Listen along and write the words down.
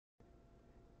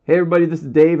Hey everybody, this is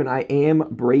Dave, and I am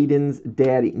Braden's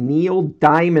daddy. Neil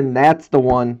Diamond, that's the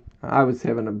one. I was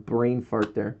having a brain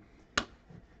fart there.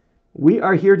 We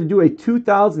are here to do a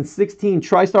 2016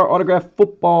 Tristar autographed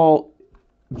football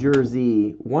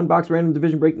jersey. One box random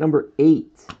division break number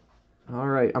 8. All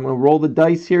right, I'm going to roll the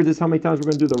dice here. This is how many times we're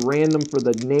going to do the random for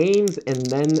the names and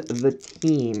then the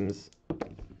teams.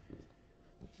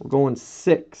 We're going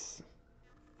 6,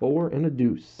 4, and a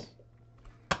deuce.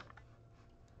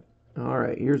 All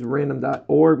right, here's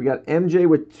random.org. We got MJ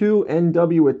with 2,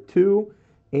 NW with 2,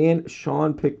 and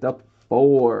Sean picked up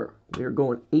 4. We're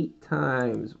going 8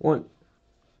 times. 1,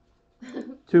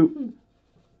 2.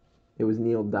 It was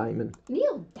Neil Diamond.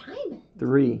 Neil Diamond.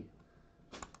 3,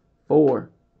 4,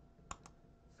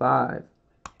 5,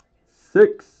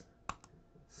 6,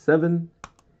 7,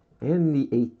 and the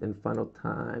 8th and final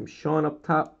time. Sean up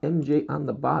top, MJ on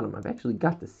the bottom. I've actually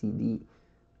got the CD.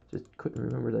 Just couldn't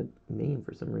remember the name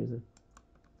for some reason.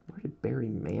 Where did Barry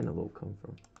Manilow come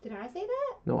from? Did I say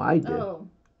that? No, I did. Oh.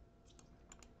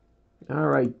 All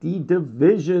right, the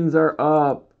divisions are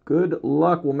up. Good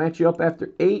luck. We'll match you up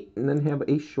after 8 and then have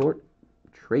a short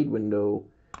trade window.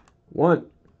 1,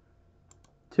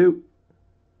 2,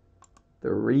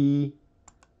 3,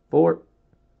 4,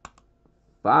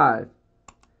 5,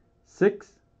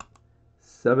 6,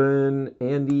 7,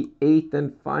 and the 8th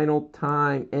and final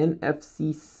time.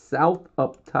 NFC South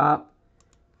up top,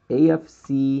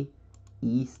 AFC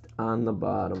East on the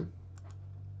bottom.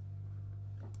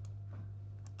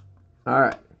 All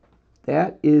right,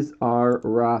 that is our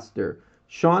roster.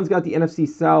 Sean's got the NFC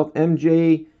South,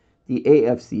 MJ the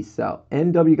AFC South.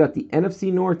 NW got the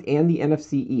NFC North and the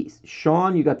NFC East.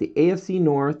 Sean, you got the AFC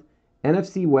North,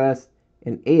 NFC West,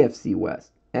 and AFC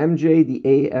West. MJ the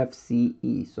AFC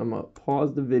East. So I'm going to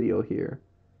pause the video here.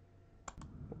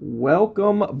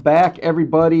 Welcome back,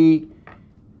 everybody.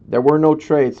 There were no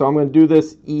trades, so I'm going to do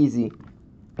this easy.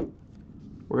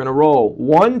 We're going to roll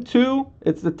 1, 2,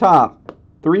 it's the top.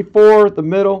 3, 4, the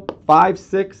middle. 5,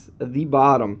 6, the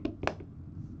bottom.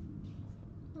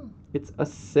 It's a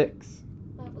 6.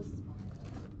 That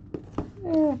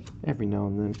was Every now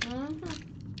and then.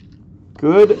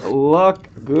 Good luck,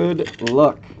 good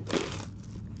luck.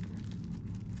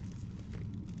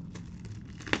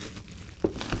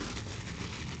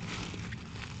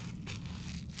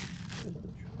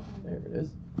 There it is.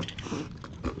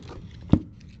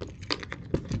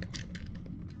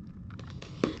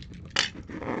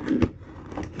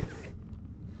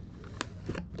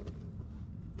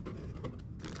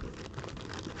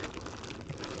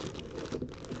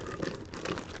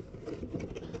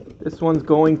 This one's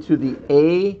going to the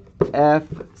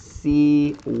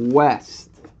AFC West.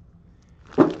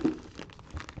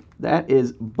 That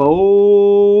is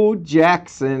Bo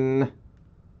Jackson.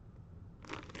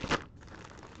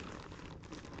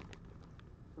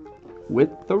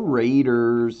 With the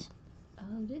Raiders. Oh,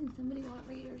 didn't somebody want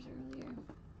Raiders earlier?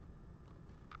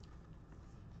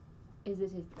 Is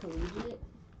it his collegiate?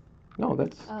 No,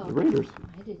 that's the Raiders.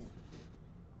 I didn't.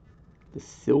 The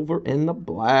silver and the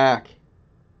black.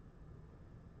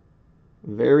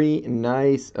 Very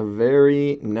nice,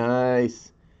 very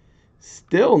nice.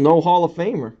 Still no Hall of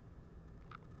Famer.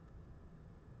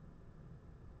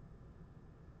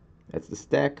 That's the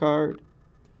stack card.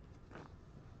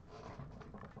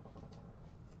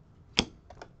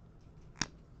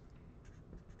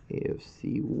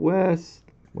 AFC West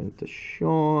went to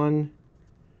Sean.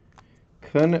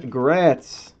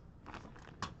 Congrats.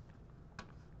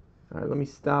 All right, let me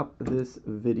stop this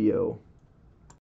video.